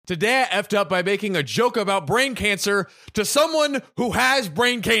Today I effed up by making a joke about brain cancer to someone who has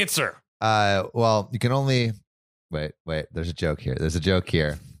brain cancer. Well, you can only wait. There's a joke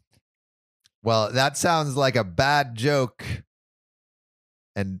here. Well, that sounds like a bad joke,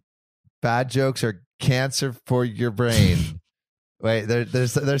 and bad jokes are cancer for your brain. Wait,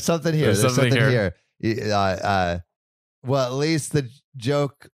 there's something here. There's something here. Well, at least the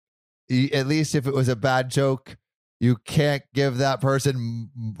joke. At least if it was a bad joke, you can't give that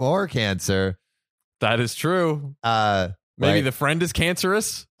person more cancer. That is true. Maybe the friend is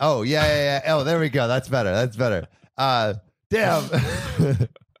cancerous. Oh, yeah. Oh, there we go. That's better. Damn.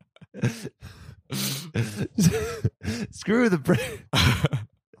 Screw the brain.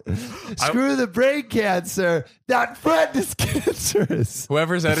 Screw the brain cancer. That friend is cancerous.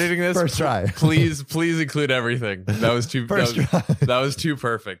 Whoever's editing this, first try. Please include everything. That was too. That was too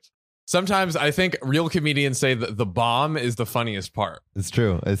perfect. Sometimes I think real comedians say that the bomb is the funniest part. It's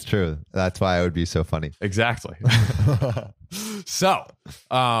true. That's why it would be so funny. Exactly. So,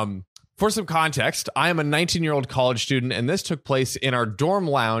 for some context, I am a 19-year-old college student, and this took place in our dorm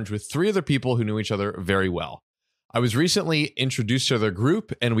lounge with 3 other people who knew each other very well. I was recently introduced to their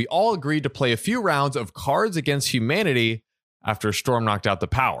group, and we all agreed to play a few rounds of Cards Against Humanity after a storm knocked out the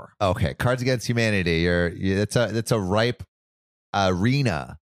power. Okay, Cards Against Humanity. It's a ripe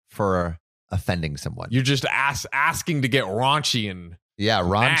arena for offending someone. You're just asking to get raunchy and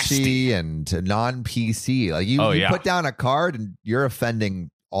raunchy and non-PC. Like you put down a card and you're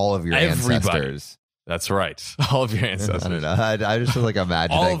offending all of your ancestors. That's right. All of your ancestors. I don't know. I just feel like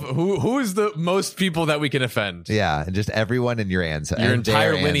imagining all of who is the most people that we can offend. Yeah, and just everyone in your ancestors. Your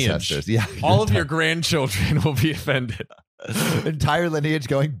entire lineage. Yeah, all of your grandchildren will be offended. Entire lineage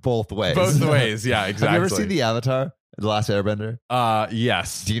going both ways. Both ways. Yeah, exactly. Have you ever seen the Avatar? The Last Airbender?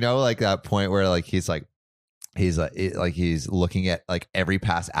 Yes. Do you know like that point where like he's looking at like every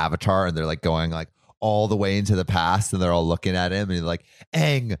past avatar and they're like going like all the way into the past and they're all looking at him and he's like,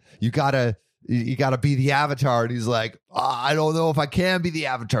 Aang, you gotta be the avatar. And he's like, I don't know if I can be the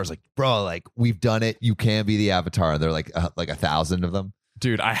avatar. It's like, bro, like we've done it. You can be the avatar. And they're like 1,000 of them.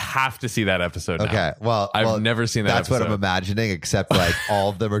 Dude, I have to see that episode now. Okay, well, I've never seen that episode. That's what I'm imagining, except like all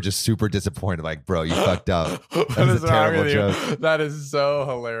of them are just super disappointed. Like, bro, you fucked up. That is a terrible joke. That is so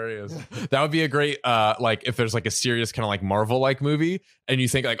hilarious. That would be a great, like, if there's like a serious kind of like Marvel-like movie, and you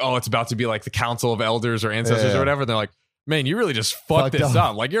think like, oh, it's about to be like the Council of Elders or Ancestors or whatever, and they're like, man, you really just fucked this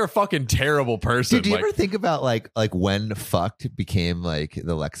up. Like, you're a fucking terrible person. Dude, do you ever think about like when fucked became like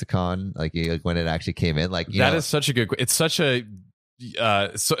the lexicon, like when it actually came in? Like, that is such a good. It's such a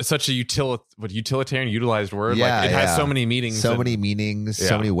such a utilitarian utilized word. Like it has so many meanings, so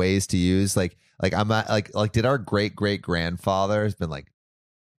many ways to use. Like I'm not like did our great grandfather has been like,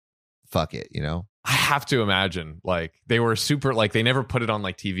 fuck it, you know? I have to imagine like they were super, like they never put it on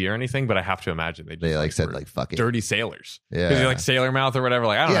like TV or anything, but I have to imagine they like said like fuck it, dirty sailors, because like Sailor Mouth or whatever.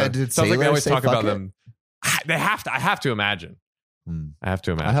 Like I don't know. It sounds like they always talk about them. They have to. I have to imagine. I have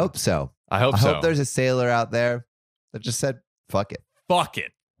to imagine. I hope so. I hope there's a sailor out there that just said fuck it. Fuck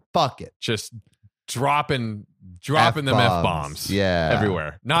it. Just dropping them F-bombs. Yeah.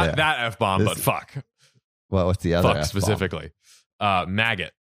 Everywhere. Not that F-bomb, but fuck. Well, what's the other fuck F-bomb? Specifically?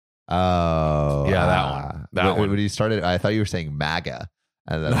 Maggot. Oh. Yeah, that one. That one. When you started, I thought you were saying MAGA.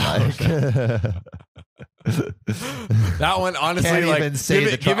 And then like that one, honestly, can't like even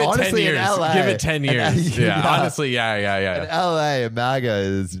say give it 10 years. LA, give it 10 years. Yeah, honestly, yeah. In LA, MAGA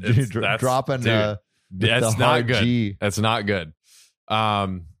is dropping that's not good. G. That's not good.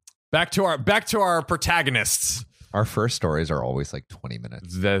 Back to our protagonists. Our first stories are always like 20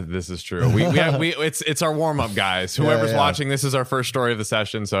 minutes. This is true. It's our warm up, guys. Whoever's watching, this is our first story of the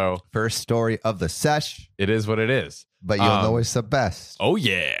session. So first story of the sesh. It is what it is. But you'll know it's the best. Oh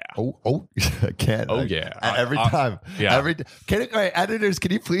yeah. Oh, again. Oh yeah. Every time. Yeah. All right, editors,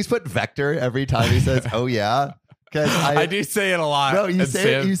 can you please put vector every time he says, "Oh yeah"? Because I do say it a lot. No, you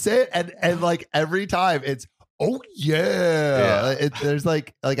say it, and like every time it's oh yeah. There's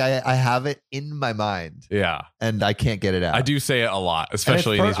like I have it in my mind. Yeah. And I can't get it out. I do say it a lot,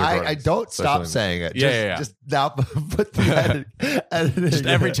 especially in these recordings. I don't stop saying it. Just now put the edit. Just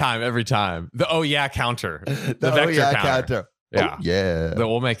every time. The oh yeah counter. The vector counter. Yeah. Oh, yeah.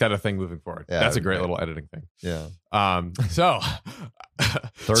 We'll make that a thing moving forward. Yeah, that's a great little editing thing. Yeah. So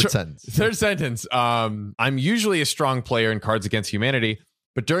third sentence. I'm usually a strong player in Cards Against Humanity,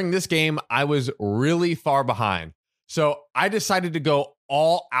 but during this game, I was really far behind. So I decided to go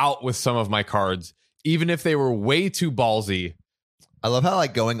all out with some of my cards, even if they were way too ballsy. I love how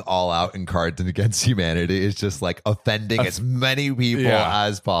like going all out in Cards Against Humanity is just like offending as many people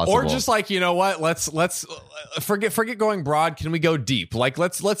as possible. Or just like, you know what? Let's forget going broad. Can we go deep? Like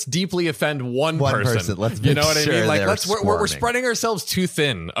let's deeply offend one person. Let's you know make what I sure mean? Like they're we're spreading ourselves too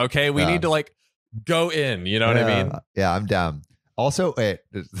thin. Okay, we need to like go in. You know what I mean? Yeah, I'm down. Also, wait,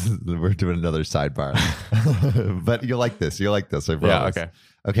 we're doing another sidebar, but you like this. I promise. Yeah. Okay.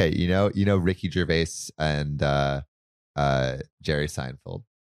 Okay. You know Ricky Gervais and Jerry Seinfeld.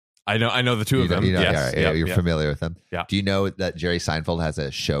 I know the two of them. Yes. You're familiar with them. Yeah. Do you know that Jerry Seinfeld has a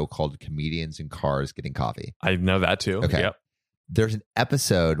show called Comedians in Cars Getting Coffee? I know that too. Okay. Yep. There's an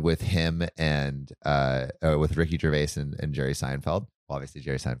episode with him and with Ricky Gervais and Jerry Seinfeld. Well, obviously,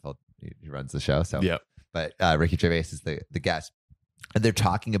 Jerry Seinfeld he runs the show. So, yeah. But Ricky Gervais is the guest, and they're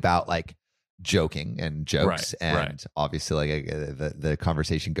talking about like joking and jokes, and obviously, like the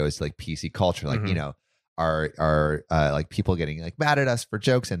conversation goes to like PC culture, like you know, are like people getting like mad at us for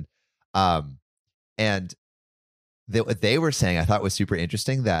jokes, and what they were saying, I thought was super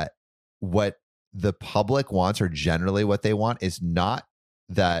interesting, that what the public wants, or generally what they want, is not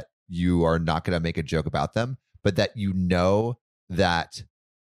that you are not going to make a joke about them, but that you know that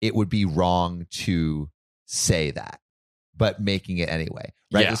it would be wrong to say that, but making it anyway,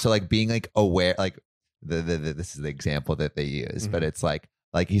 right? Yeah. So like being like aware, like this is the example that they use, but it's like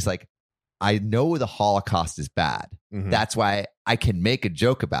he's like, I know the Holocaust is bad. That's why I can make a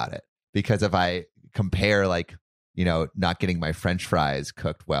joke about it, because if I compare like, you know, not getting my French fries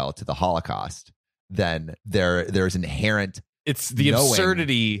cooked well to the Holocaust, then there's inherent, it's the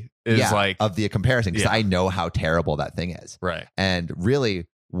absurdity is like of the comparison, because I know how terrible that thing is, right? And really,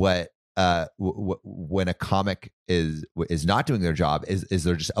 what when a comic is not doing their job is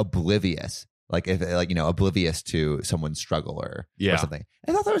they're just oblivious, like if like, you know, oblivious to someone's struggle or something.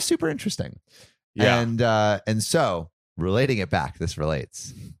 And I thought that was super interesting. And so relating it back, this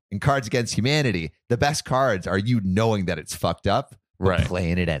relates in Cards Against Humanity. The best cards are you knowing that it's fucked up, but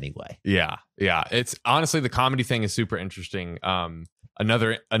playing it anyway. Yeah. It's honestly, the comedy thing is super interesting.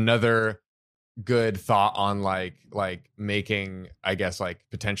 Another good thought on like making, I guess, like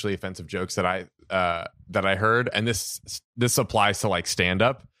potentially offensive jokes that I heard, and this applies to like stand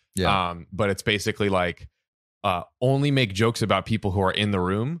up. But it's basically like only make jokes about people who are in the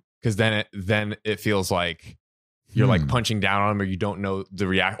room, because then it feels like you're like punching down on them, or you don't know the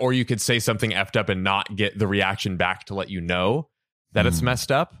react, or you could say something effed up and not get the reaction back to let you know that it's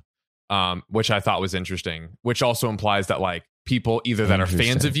messed up, which I thought was interesting, which also implies that like people either that are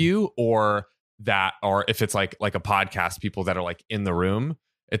fans of you, or if it's like a podcast, people that are like in the room,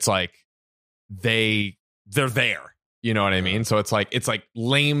 it's like they're there, you know what I mean? So it's like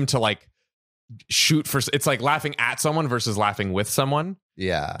lame to like shoot for, it's like laughing at someone versus laughing with someone,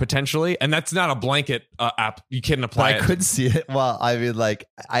 potentially. And that's not a blanket app, you can apply it. I could see it. Well, I mean, like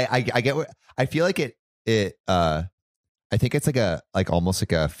I get what I feel like it I think it's like almost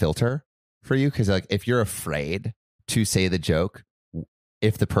like a filter for you, because like if you're afraid to say the joke,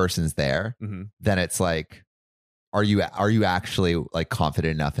 if the person's there, then it's like, are you actually like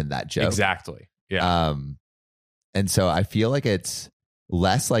confident enough in that joke? Exactly. Yeah. And so I feel like it's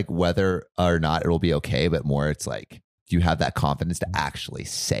less like whether or not it'll be okay, but more it's like, do you have that confidence to actually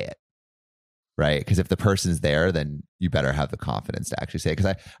say it? Right? Because if the person's there, then you better have the confidence to actually say it.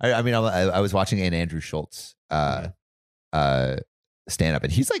 Because I mean, I was watching an Andrew Schultz stand up,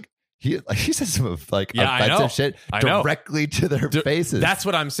 and he's like, he says some like offensive shit directly to their faces. That's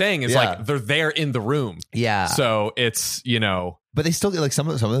what I'm saying. Is like they're there in the room. Yeah. So it's, you know, but they still get like some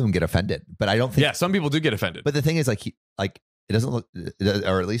of them get offended. But I don't think. Yeah, some people do get offended. But the thing is, like it doesn't look,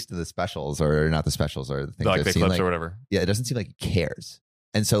 or at least the specials, or not the specials, or the things like the clips or whatever. Yeah, it doesn't seem like he cares.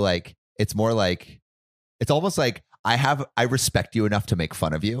 And so like it's more like, it's almost like I respect you enough to make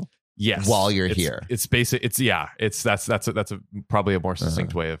fun of you. Yes, while you're here. It's basic. That's probably a more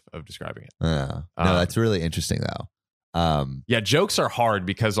succinct way of describing it. No, that's really interesting though. Jokes are hard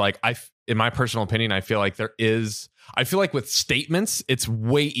because like in my personal opinion, I feel like with statements, it's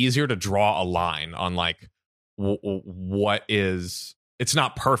way easier to draw a line on like what is, it's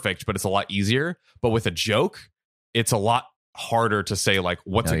not perfect, but it's a lot easier. But with a joke, it's a lot harder to say like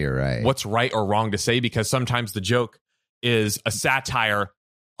what's right or wrong to say, because sometimes the joke is a satire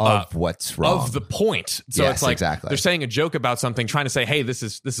of what's wrong, of the point. So it's like they're saying a joke about something, trying to say, hey, this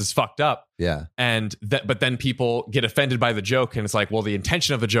is fucked up. Yeah. And but then people get offended by the joke, and it's like, well, the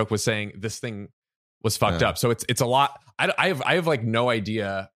intention of the joke was saying this thing was fucked up. So it's a lot. I have like no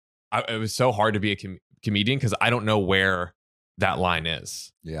idea. It was so hard to be a comedian because I don't know where that line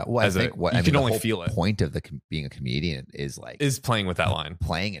is. Yeah. Well, I think you can only feel it. Point of being a comedian is playing with that line,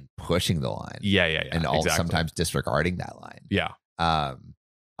 playing and pushing the line. Yeah. And also sometimes disregarding that line. Yeah.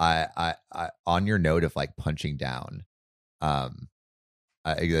 I on your note of like punching down,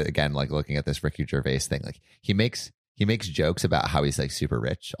 again, like looking at this Ricky Gervais thing, like he makes jokes about how he's like super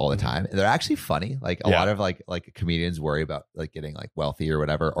rich all the time. And they're actually funny. Like a lot of like comedians worry about like getting like wealthy or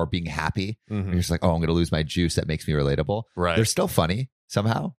whatever, or being happy. And you're just like, oh, I'm going to lose my juice. That makes me relatable. Right. They're still funny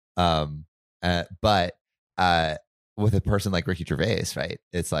somehow. But with a person like Ricky Gervais, right?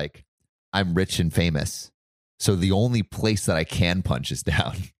 It's like, I'm rich and famous, so the only place that I can punch is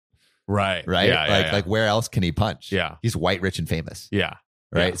down. Right. Right. Yeah, like where else can he punch? Yeah. He's white, rich, and famous. Yeah.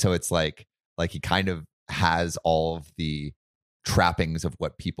 Right. Yeah. So it's like he kind of has all of the trappings of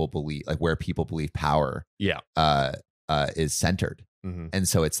what people believe, like where people believe power is centered. And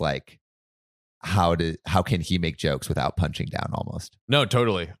so it's like, how can he make jokes without punching down almost? No,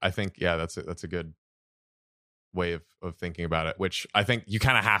 totally. I think, that's a good way of thinking about it, which I think you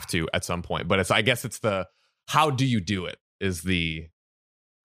kind of have to at some point, but I guess it's the, how do you do it is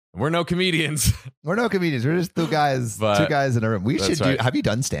we're no comedians. We're no comedians. We're just two guys in a room. We should do, have you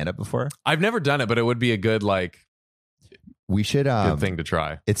done stand up before? I've never done it, but it would be a good, we should, good thing to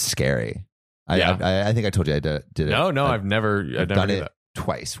try. It's scary. I think I told you I did it. No, I've never done it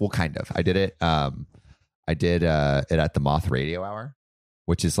twice. Well, kind of. I did it. I did it at the Moth Radio Hour,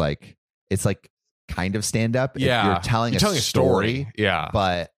 which is like, it's like kind of stand up. Yeah, you're telling a story. Yeah,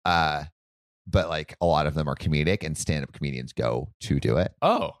 but like a lot of them are comedic, and stand up comedians go to do it.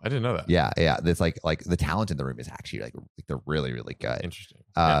 Oh, I didn't know that. Yeah. There's like the talent in the room is actually like they're really, really good. Interesting.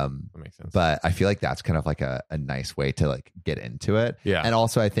 That makes sense. But I feel like that's kind of like a nice way to like get into it. Yeah. And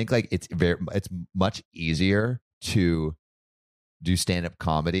also I think like it's much easier to do stand up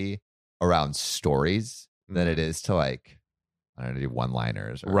comedy around stories than it is to like, I don't know, do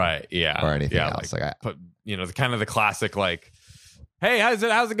one-liners or anything else. Like the kind of the classic like, hey, how's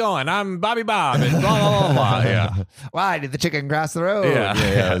it going? I'm Bobby Bob and blah blah blah blah. Yeah. Why did the chicken cross the road?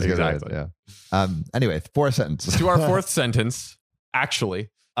 Yeah, exactly. Yeah. Anyway, fourth sentence. To our fourth sentence, actually.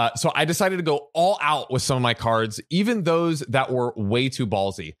 So I decided to go all out with some of my cards, even those that were way too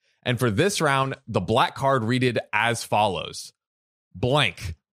ballsy. And for this round, the black card readed as follows: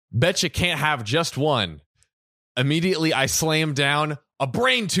 blank. Bet you can't have just one. Immediately, I slammed down a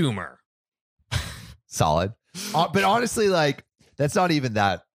brain tumor. Solid. But honestly, like, that's not even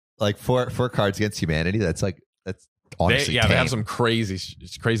that, like, for Cards Against Humanity, that's honestly they have some crazy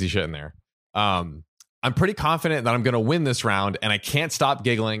shit in there. I'm pretty confident that I'm going to win this round, and I can't stop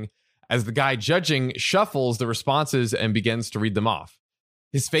giggling as the guy judging shuffles the responses and begins to read them off.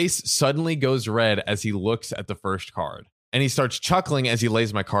 His face suddenly goes red as he looks at the first card, and he starts chuckling as he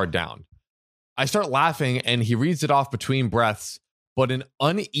lays my card down. I start laughing, and he reads it off between breaths, but an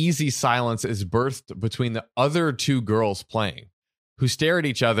uneasy silence is birthed between the other two girls playing, who stare at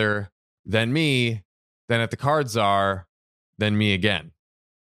each other, then me, then at the card czar, then me again.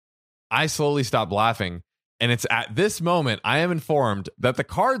 I slowly stop laughing, and it's at this moment I am informed that the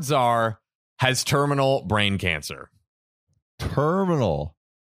card czar has terminal brain cancer. Terminal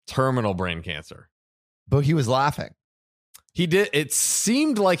brain cancer. But he was laughing. He did. It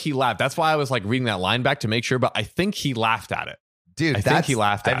seemed like he laughed. That's why I was like reading that line back to make sure, but I think he laughed at it. Dude, I think he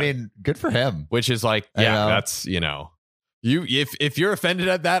laughed at it. I mean, good for him. Which is like, that's, if you're offended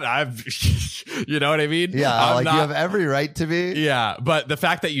at that, you know what I mean? Yeah, you have every right to be. Yeah, but the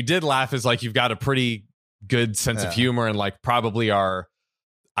fact that you did laugh is like you've got a pretty good sense of humor, and like probably I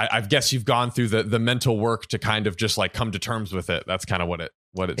guess you've gone through the mental work to kind of just like come to terms with it. That's kind of what it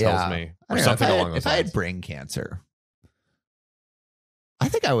tells me, or something along those lines. If I had brain cancer, I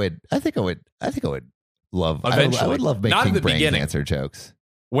think I would love. Eventually, I would love making not at the brain beginning. Cancer jokes.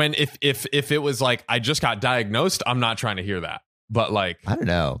 When if it was like I just got diagnosed, I'm not trying to hear that. But like I don't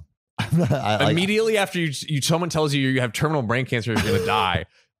know. Immediately after someone tells you have terminal brain cancer, you're gonna die.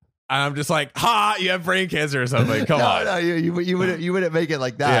 And I'm just like, you have brain cancer or something. Come on. No, you wouldn't make it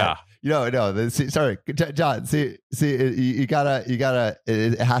like that. Yeah. No. Sorry, John. See, you gotta.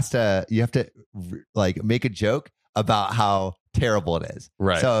 It has to. You have to like make a joke about how terrible it is.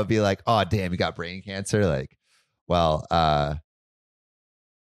 Right. So it'd be like, oh damn, you got brain cancer. Like, well,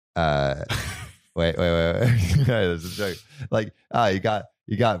 wait. This is a joke. Like,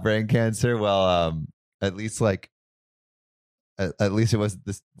 you got brain cancer. Well, at least it was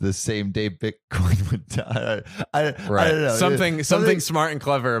the same day Bitcoin went down. I don't know. Something smart and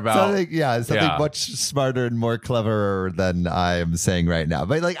clever about something much smarter and more clever than I am saying right now.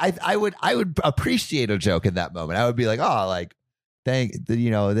 But like I would appreciate a joke in that moment. I would be like, oh, like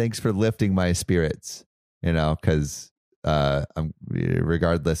thanks for lifting my spirits. Because I'm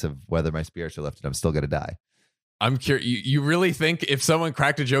regardless of whether my spirits are lifted, I'm still gonna die. I'm curious. You really think if someone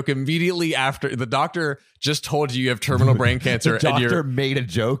cracked a joke immediately after the doctor just told you have terminal brain cancer, The doctor made a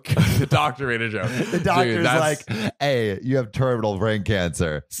joke. the doctor made a joke. The doctor's Dude, that's- like, "Hey, you have terminal brain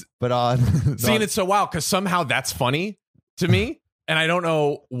cancer." But seeing it's so wild because somehow that's funny to me, and I don't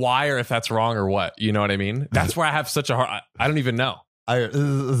know why or if that's wrong or what. You know what I mean? That's where I have such a hard. I don't even know. this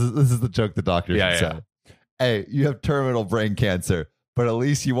is the joke the doctor should say. Hey, you have terminal brain cancer, but at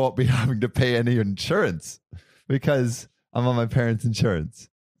least you won't be having to pay any insurance because I'm on my parents' insurance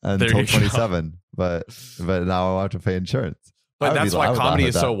There until you go. 27. But now I have to pay insurance. But that's why I would comedy laugh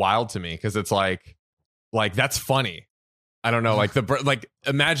is at so that. wild to me because it's like that's funny. I don't know, like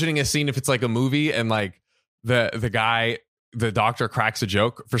imagining a scene if it's like a movie and like the doctor cracks a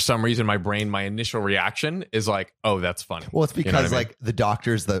joke for some reason. My initial reaction is like, oh, that's funny. Well, it's because You know what I mean? like the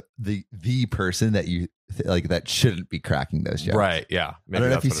doctor's the person that you like that shouldn't be cracking those jokes. Right? Yeah. I Maybe don't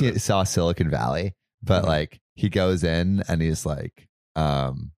know if that's you what it is. saw Silicon Valley, but Mhm. like he goes in and he's like,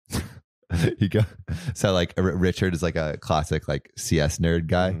 so like Richard is like a classic like CS nerd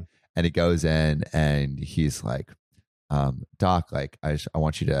guy, Mhm. and he goes in and he's like, Doc, like I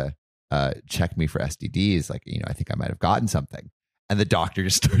want you to check me for STDs. Like, I think I might have gotten something. And the doctor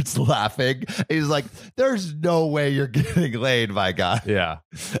just starts laughing. He's like, "There's no way you're getting laid, my God." Yeah.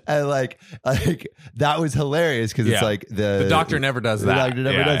 And like that was hilarious because it's Yeah. like The doctor never does the that. doctor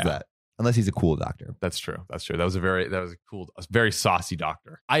never Yeah, does yeah. that unless he's a cool doctor. That's true. That was a cool, a very saucy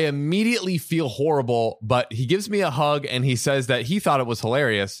doctor. I immediately feel horrible, but he gives me a hug and he says that he thought it was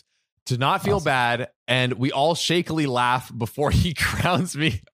hilarious to not feel Awesome. bad. And we all shakily laugh before he crowns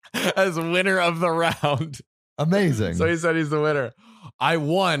me as winner of the round. Amazing. So he said he's the winner. I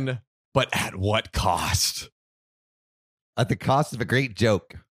won, but at what cost? At the cost of a great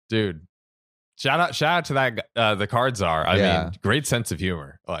joke. Dude, shout out to that the card czar. I mean, great sense of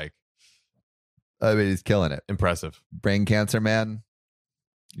humor. Like, I mean, he's killing it. impressive. Brain cancer, man.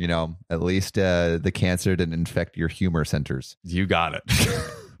 At least the cancer didn't infect your humor centers. You got it.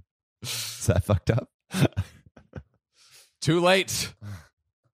 Is that fucked up? Too late.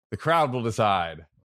 The crowd will decide.